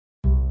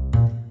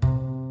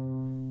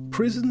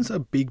Prisons are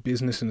big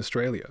business in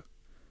Australia.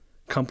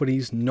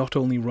 Companies not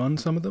only run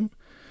some of them,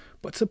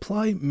 but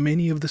supply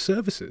many of the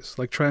services,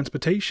 like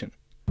transportation.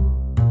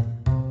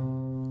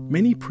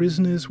 Many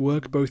prisoners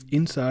work both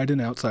inside and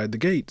outside the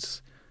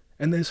gates,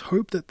 and there's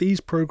hope that these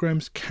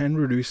programs can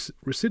reduce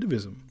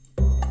recidivism.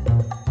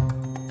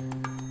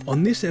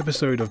 On this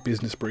episode of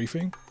Business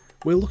Briefing,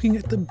 we're looking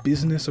at the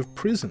business of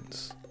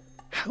prisons.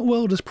 How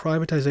well does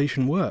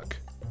privatisation work?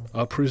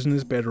 Are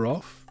prisoners better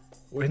off?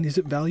 And is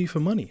it value for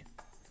money?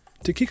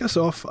 To kick us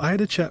off, I had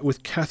a chat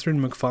with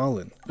Catherine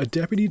McFarlane, a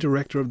Deputy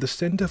Director of the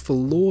Centre for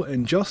Law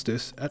and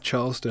Justice at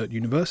Charles Sturt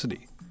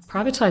University.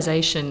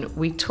 Privatisation,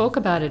 we talk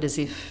about it as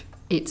if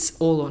it's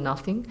all or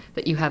nothing,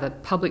 that you have a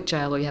public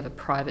jail or you have a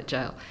private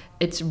jail.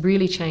 It's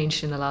really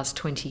changed in the last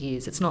 20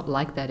 years. It's not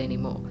like that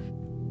anymore.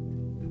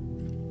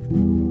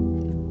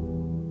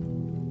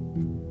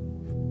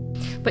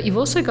 But you've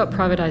also got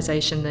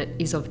privatisation that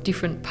is of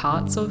different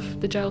parts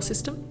of the jail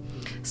system.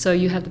 So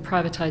you have the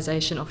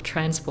privatisation of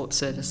transport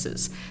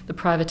services, the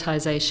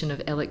privatisation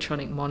of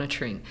electronic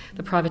monitoring,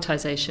 the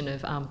privatisation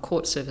of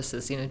court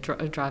services,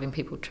 driving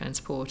people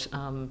transport,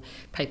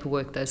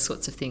 paperwork, those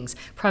sorts of things.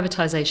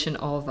 Privatisation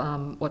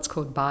of what's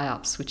called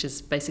buy-ups, which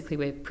is basically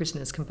where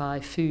prisoners can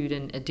buy food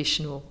and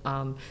additional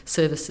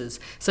services.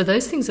 So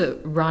those things are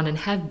run and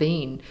have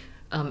been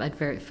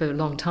for a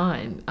long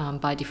time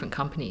by different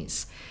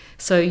companies.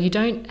 So you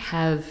don't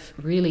have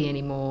really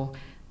anymore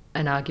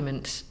an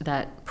argument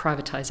that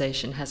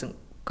privatisation hasn't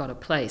got a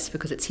place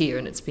because it's here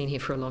and it's been here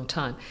for a long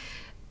time.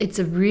 It's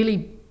a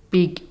really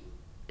big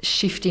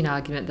shift in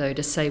argument, though,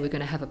 to say we're going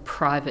to have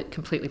a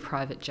completely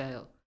private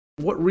jail.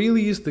 What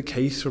really is the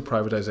case for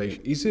privatisation?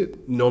 Is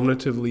it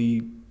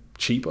normatively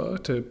cheaper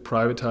to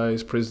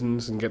privatise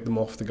prisons and get them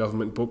off the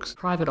government books?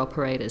 Private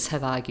operators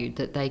have argued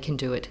that they can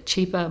do it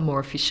cheaper, more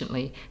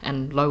efficiently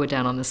and lower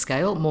down on the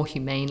scale, more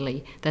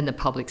humanely than the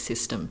public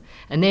system.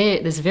 And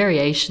there's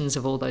variations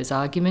of all those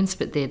arguments,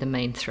 but they're the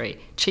main three: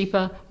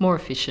 cheaper, more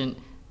efficient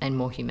and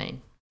more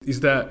humane.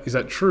 Is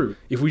that true?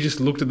 If we just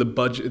looked at the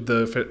budget,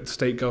 the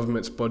state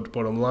government's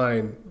bottom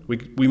line,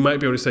 we might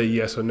be able to say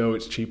yes or no,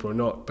 it's cheaper or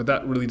not, but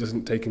that really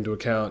doesn't take into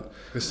account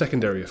the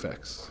secondary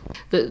effects.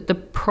 The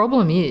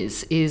problem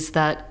is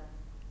that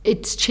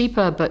it's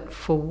cheaper, but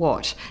for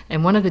what?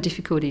 And one of the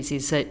difficulties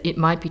is that it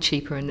might be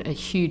cheaper, and a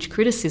huge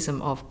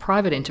criticism of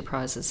private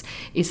enterprises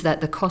is that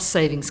the cost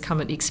savings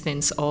come at the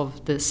expense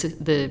of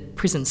the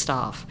prison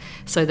staff,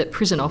 so that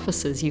prison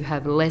officers, you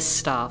have less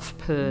staff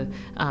per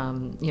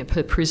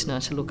prisoner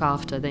to look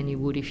after than you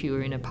would if you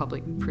were in a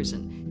public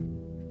prison.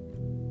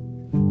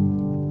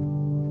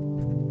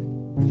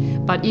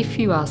 But if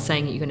you are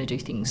saying that you're going to do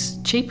things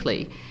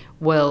cheaply,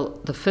 well,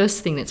 the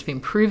first thing that's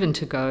been proven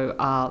to go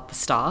are the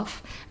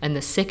staff, and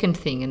the second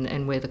thing,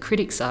 and where the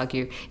critics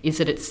argue, is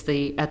that it's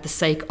at the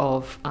sake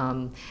of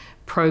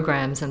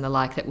programs and the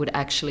like that would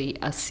actually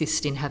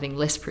assist in having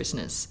less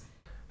prisoners.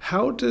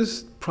 How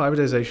does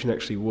privatisation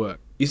actually work?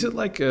 Is it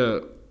like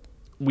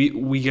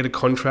we get a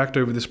contract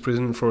over this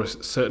prison for a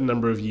certain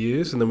number of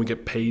years and then we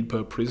get paid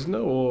per prisoner,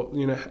 or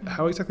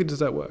how exactly does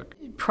that work?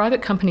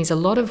 Private companies, a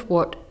lot of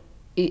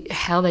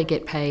how they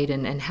get paid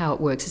and how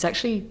it works is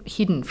actually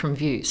hidden from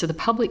view, so the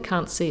public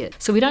can't see it.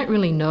 So we don't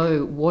really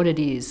know what it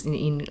is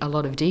in a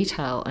lot of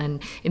detail,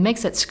 and it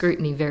makes that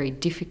scrutiny very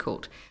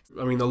difficult.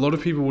 I mean, a lot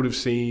of people would have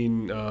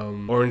seen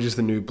Orange is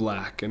the New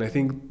Black, and I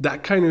think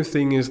that kind of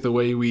thing is the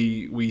way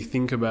we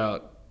think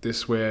about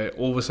this, where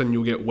all of a sudden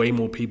you'll get way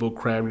more people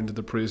crammed into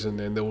the prison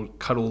and they'll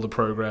cut all the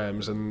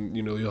programs and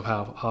you'll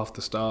have half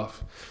the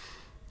staff.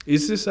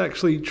 Is this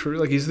actually true?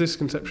 Like, is this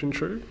conception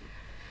true?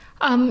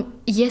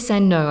 Yes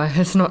and no.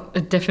 It's not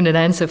a definite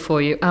answer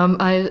for you.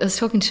 I was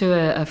talking to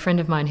a friend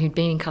of mine who'd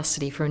been in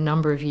custody for a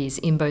number of years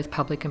in both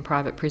public and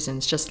private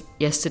prisons just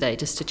yesterday,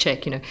 just to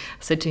check. I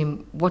said to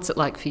him, "What's it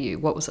like for you?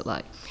 What was it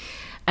like?"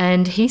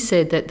 And he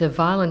said that the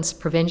violence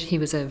prevention, he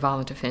was a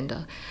violent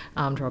offender,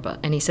 armed robber,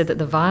 and he said that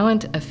the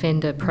violent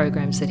offender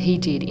programs that he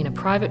did in a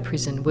private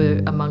prison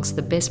were amongst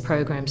the best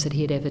programs that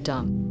he had ever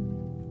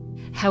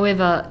done.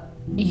 However,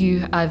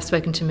 I've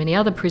spoken to many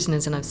other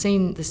prisoners and I've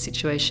seen the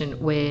situation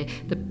where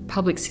the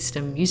public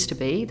system used to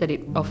be that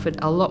it offered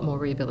a lot more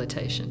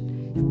rehabilitation.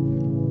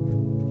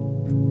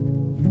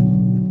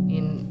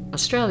 In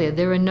Australia,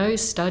 there are no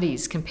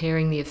studies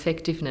comparing the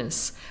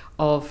effectiveness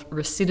of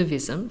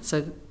recidivism,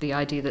 so the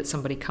idea that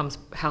somebody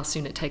how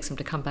soon it takes them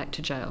to come back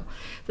to jail.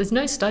 There's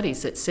no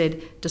studies that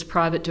said, does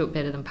private do it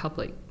better than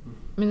public?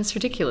 I mean, it's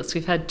ridiculous.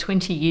 We've had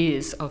 20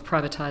 years of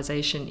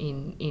privatisation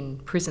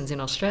in prisons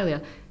in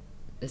Australia.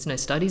 There's no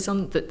studies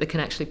on that can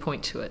actually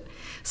point to it.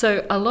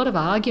 So a lot of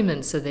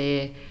arguments are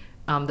there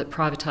that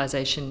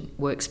privatisation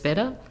works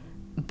better,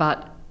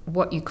 but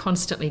what you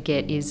constantly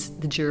get is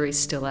the jury's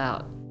still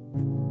out.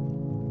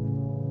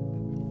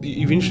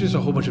 You've introduced a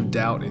whole bunch of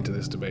doubt into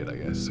this debate, I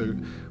guess. So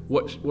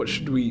what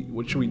should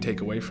we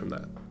take away from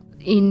that?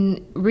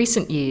 In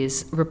recent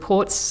years,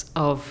 reports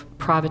of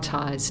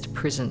privatised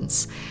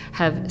prisons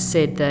have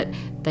said that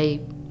they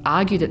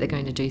argue that they're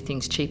going to do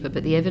things cheaper,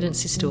 but the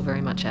evidence is still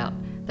very much out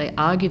They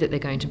argue that they're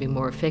going to be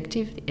more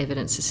effective, the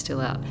evidence is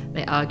still out.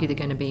 They argue they're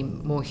going to be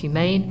more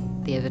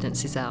humane, the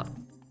evidence is out.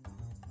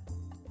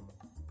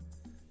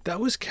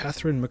 That was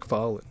Catherine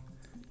McFarlane,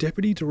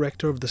 Deputy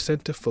Director of the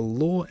Centre for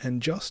Law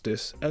and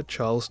Justice at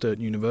Charles Sturt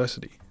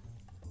University.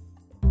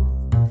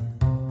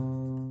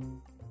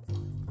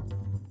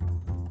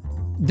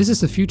 This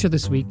is the Future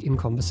This Week in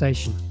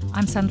Conversation.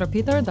 I'm Sandra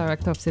Peter,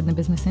 Director of Sydney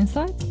Business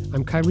Insights.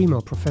 I'm Kai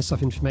Riemer, Professor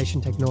of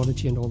Information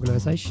Technology and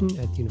Organisation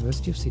at the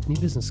University of Sydney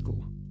Business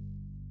School.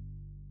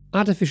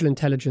 Artificial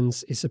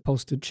intelligence is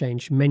supposed to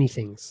change many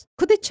things.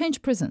 Could it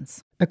change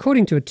prisons?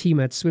 According to a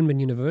team at Swinburne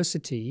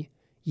University,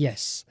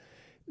 yes.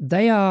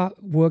 They are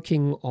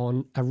working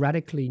on a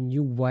radically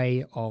new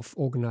way of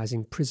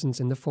organizing prisons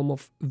in the form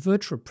of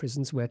virtual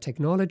prisons where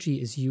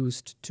technology is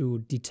used to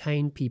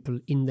detain people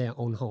in their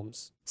own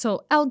homes.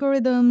 So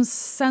algorithms,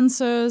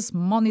 sensors,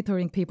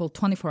 monitoring people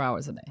 24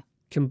 hours a day.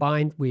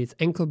 Combined with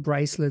ankle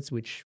bracelets,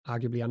 which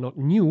arguably are not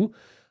new,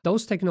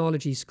 those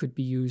technologies could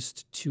be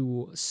used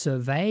to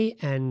survey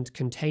and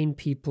contain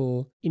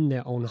people in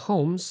their own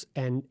homes.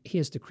 And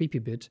here's the creepy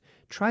bit,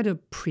 try to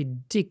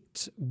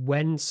predict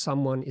when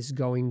someone is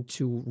going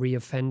to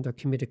reoffend or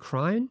commit a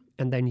crime,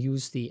 and then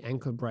use the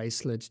ankle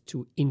bracelet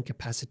to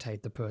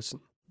incapacitate the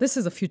person. This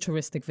is a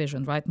futuristic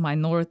vision, right?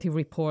 Minority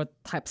Report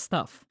type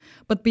stuff.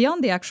 But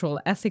beyond the actual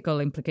ethical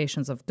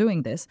implications of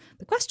doing this,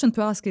 the question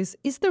to ask is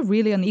there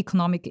really an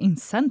economic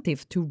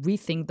incentive to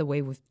rethink the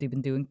way we've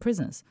been doing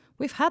prisons?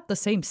 We've had the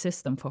same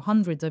system for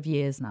hundreds of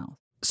years now.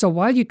 So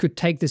while you could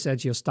take this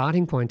as your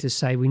starting point to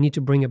say we need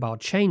to bring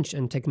about change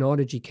and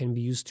technology can be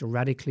used to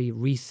radically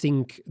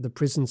rethink the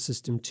prison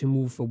system to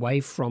move away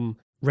from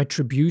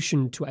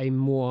retribution to a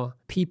more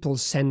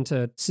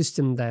people-centered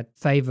system that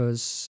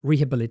favors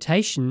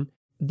rehabilitation,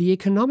 the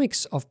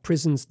economics of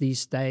prisons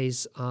these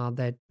days are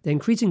that they're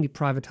increasingly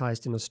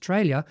privatized in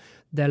Australia,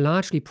 they're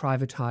largely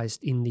privatized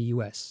in the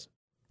US.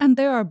 And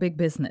they are big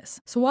business.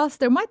 So whilst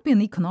there might be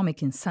an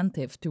economic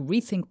incentive to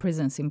rethink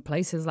prisons in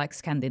places like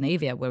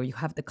Scandinavia, where you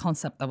have the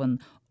concept of an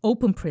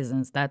open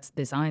prisons that's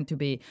designed to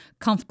be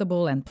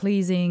comfortable and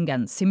pleasing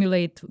and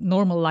simulate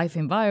normal life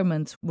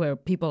environments where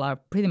people are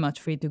pretty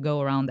much free to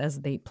go around as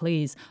they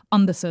please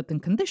under certain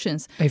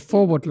conditions. A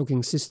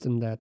forward-looking system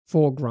that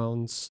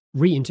foregrounds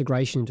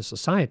reintegration into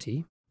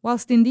society.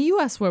 Whilst in the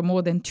US, where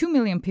more than 2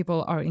 million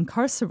people are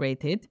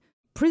incarcerated,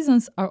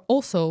 prisons are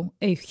also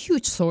a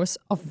huge source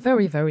of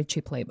very, very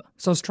cheap labor.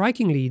 So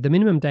strikingly, the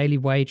minimum daily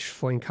wage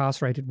for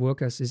incarcerated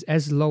workers is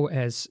as low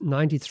as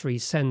 93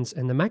 cents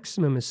and the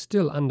maximum is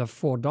still under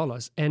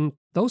 $4. And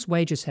those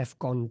wages have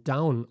gone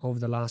down over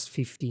the last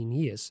 15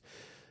 years.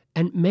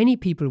 And many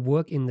people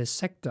work in this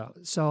sector.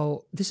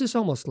 So this is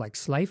almost like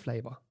slave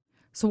labor.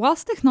 So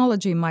whilst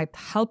technology might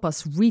help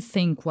us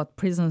rethink what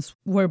prisons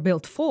were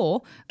built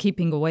for,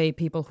 keeping away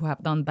people who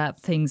have done bad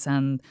things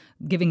and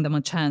giving them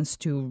a chance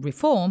to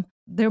reform,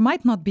 there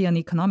might not be an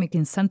economic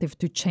incentive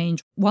to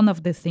change one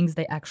of the things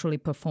they actually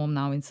perform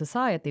now in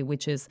society,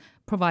 which is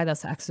provide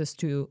us access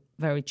to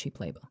very cheap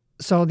labor.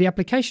 So the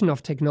application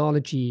of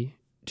technology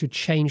to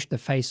change the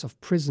face of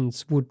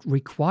prisons would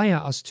require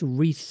us to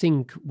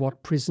rethink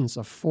what prisons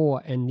are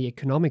for and the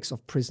economics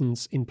of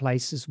prisons in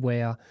places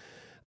where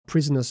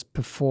prisoners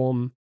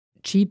perform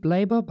cheap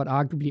labor, but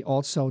arguably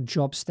also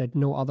jobs that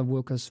no other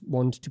workers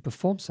want to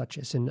perform, such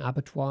as in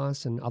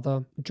abattoirs and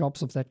other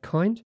jobs of that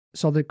kind.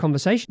 So the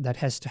conversation that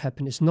has to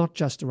happen is not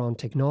just around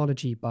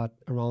technology, but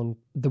around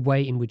the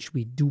way in which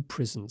we do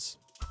prisons.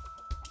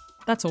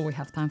 That's all we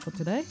have time for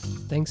today.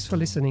 Thanks for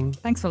listening.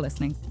 Thanks for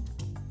listening.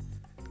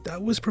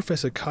 That was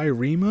Professor Kai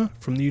Riemer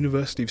from the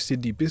University of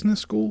Sydney Business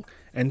School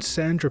and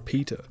Sandra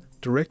Peter,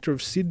 Director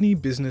of Sydney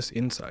Business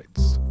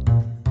Insights.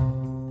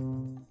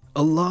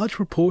 A large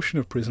proportion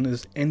of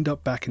prisoners end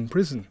up back in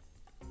prison.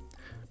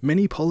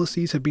 Many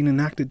policies have been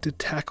enacted to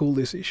tackle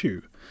this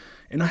issue,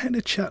 and I had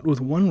a chat with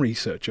one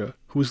researcher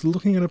who was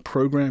looking at a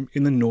program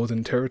in the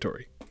Northern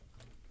Territory.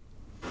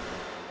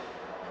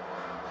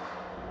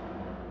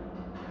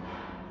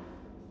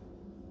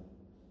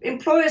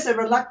 Employers are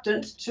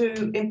reluctant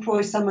to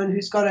employ someone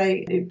who's got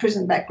a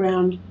prison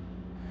background.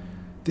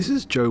 This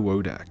is Jo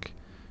Wodak.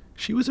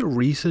 She was a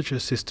research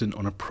assistant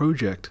on a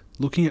project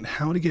looking at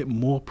how to get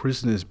more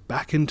prisoners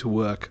back into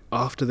work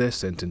after their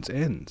sentence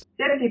ends.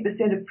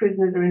 70% of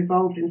prisoners are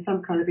involved in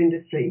some kind of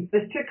industry.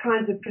 There's two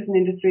kinds of prison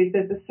industries.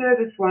 There's the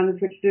service ones,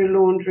 which do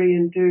laundry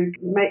and do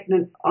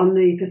maintenance on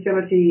the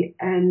facility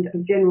and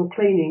general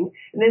cleaning.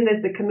 And then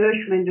there's the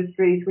commercial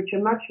industries, which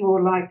are much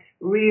more like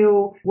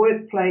real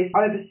workplace,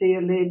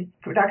 overseer-led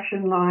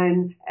production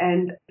lines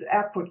and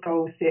output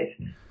goals set.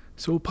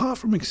 So apart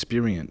from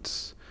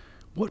experience,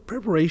 what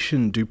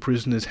preparation do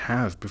prisoners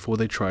have before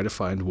they try to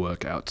find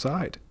work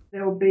outside?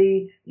 There will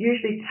be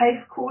usually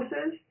TAFE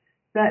courses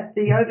that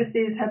the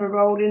overseers have a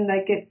role in.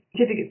 They get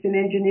certificates in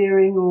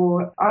engineering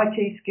or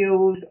IT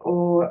skills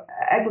or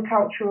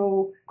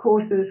agricultural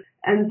courses.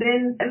 And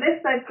then,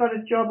 unless they've got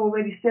a job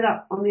already set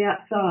up on the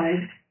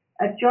outside,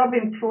 a job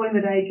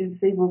employment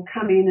agency will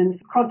come in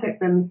and contact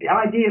them,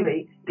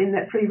 ideally in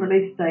that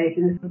pre-release stage,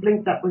 and it's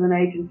linked up with an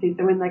agency,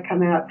 so when they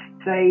come out,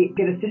 they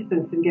get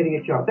assistance in getting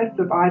a job. That's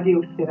the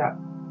ideal setup.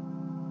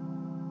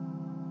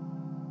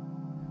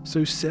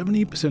 So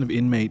 70% of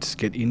inmates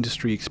get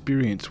industry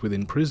experience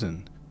within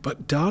prison,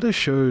 but data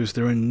shows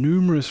there are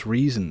numerous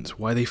reasons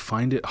why they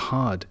find it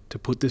hard to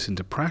put this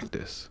into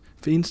practice.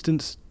 For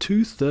instance,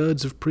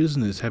 2/3 of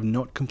prisoners have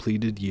not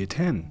completed Year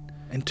 10,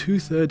 and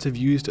 2/3 have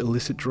used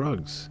illicit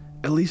drugs.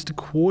 At least a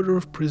quarter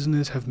of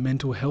prisoners have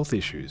mental health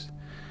issues,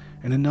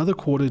 and another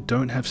quarter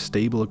don't have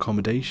stable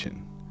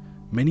accommodation.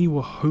 Many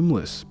were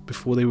homeless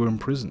before they were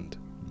imprisoned.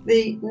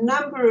 The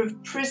number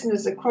of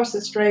prisoners across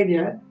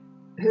Australia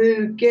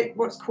who get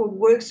what's called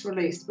works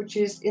release, which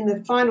is in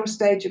the final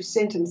stage of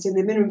sentence, in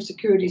the minimum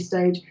security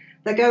stage,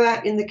 they go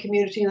out in the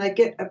community and they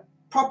get a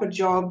proper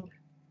job,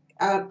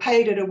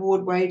 paid at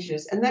award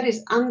wages, and that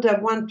is under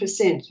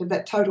 1% of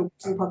that total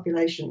prison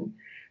population.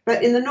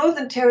 But in the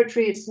Northern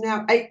Territory, it's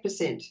now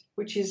 8%,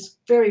 which is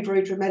very,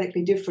 very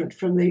dramatically different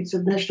from the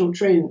sort of national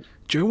trend.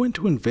 Jo went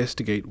to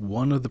investigate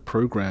one of the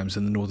programs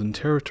in the Northern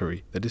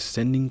Territory that is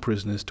sending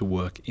prisoners to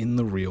work in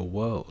the real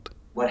world.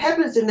 What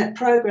happens in that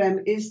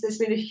program is there's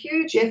been a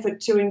huge effort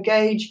to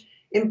engage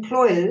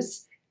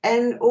employers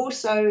and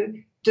also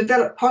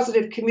develop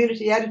positive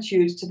community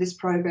attitudes to this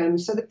program.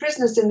 So the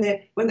prisoners in there,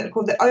 when they're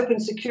called the open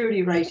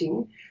security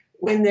rating,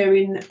 when they're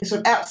in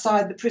sort of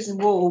outside the prison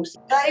walls,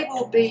 they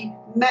will be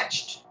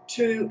matched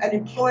to an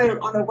employer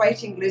on a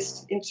waiting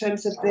list in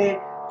terms of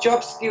their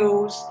job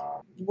skills,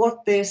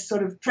 what their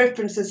sort of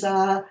preferences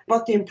are,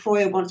 what the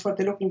employer wants, what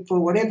they're looking for,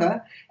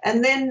 whatever.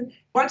 And then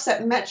once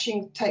that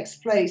matching takes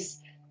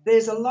place,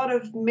 there's a lot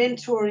of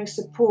mentoring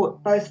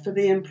support both for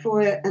the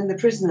employer and the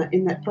prisoner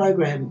in that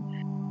program.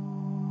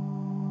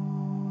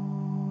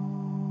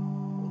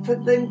 For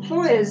the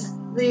employers,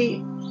 the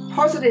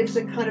positives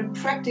are kind of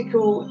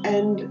practical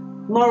and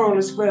moral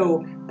as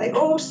well. They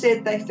all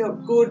said they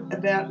felt good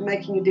about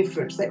making a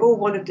difference. They all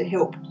wanted to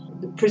help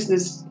the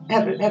prisoners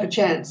have a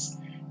chance.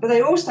 But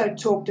they also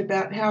talked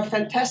about how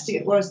fantastic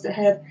it was to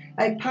have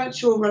a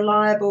punctual,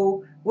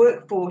 reliable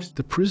workforce.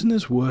 The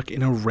prisoners work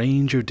in a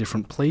range of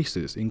different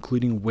places,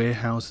 including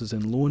warehouses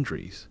and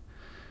laundries.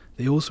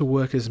 They also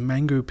work as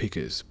mango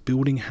pickers,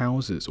 building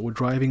houses, or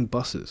driving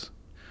buses.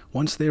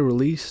 Once they're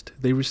released,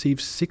 they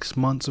receive 6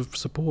 months of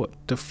support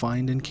to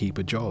find and keep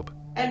a job.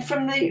 And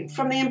from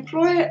the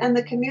employer and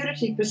the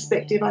community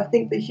perspective, I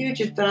think the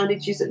huge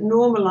advantage is it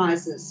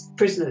normalises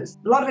prisoners.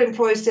 A lot of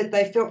employers said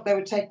they felt they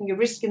were taking a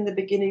risk in the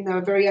beginning, they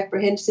were very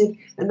apprehensive,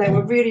 and they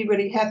were really,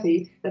 really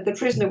happy that the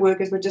prisoner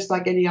workers were just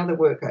like any other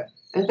worker.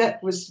 And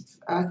that was,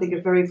 I think,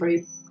 a very,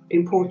 very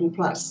important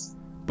plus.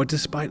 But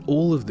despite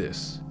all of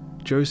this,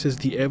 Jo says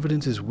the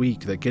evidence is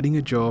weak that getting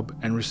a job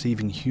and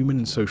receiving human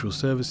and social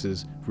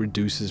services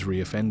reduces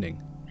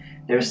reoffending.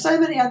 There are so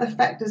many other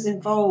factors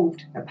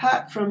involved,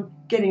 apart from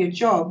getting a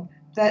job,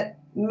 that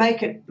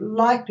make it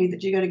likely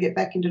that you're going to get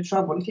back into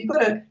trouble. If you've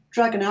got a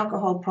drug and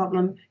alcohol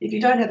problem, if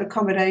you don't have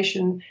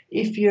accommodation,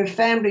 if your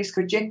family's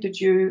rejected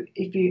you,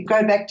 if you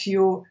go back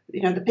to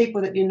the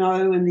people that you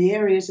know and the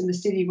areas in the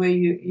city where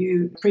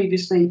you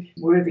previously,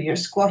 wherever you're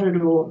squatted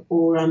or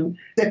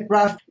stepped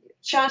rough,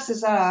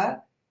 chances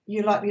are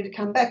you're likely to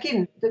come back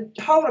in. The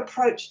whole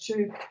approach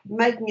to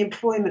making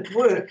employment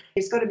work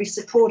has got to be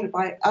supported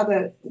by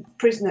other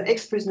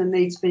ex-prisoner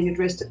needs being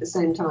addressed at the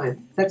same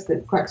time. That's the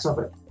crux of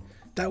it.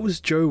 That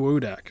was Jo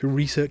Wodak, who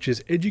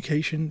researches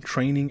education,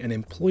 training and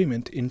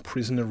employment in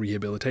prisoner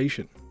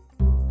rehabilitation.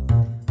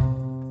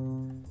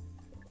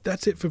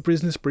 That's it for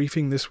Business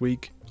Briefing this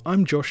week.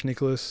 I'm Josh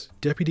Nicholas,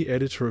 Deputy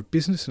Editor of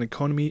Business and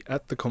Economy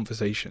at The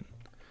Conversation.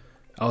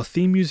 Our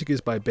theme music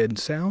is by Ben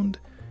Sound,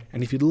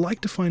 and if you'd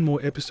like to find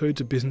more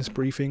episodes of Business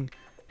Briefing,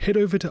 head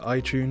over to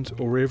iTunes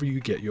or wherever you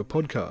get your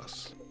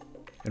podcasts.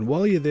 And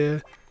while you're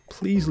there,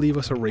 please leave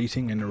us a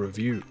rating and a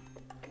review.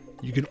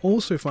 You can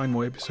also find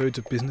more episodes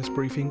of Business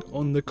Briefing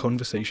on the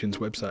Conversations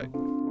website.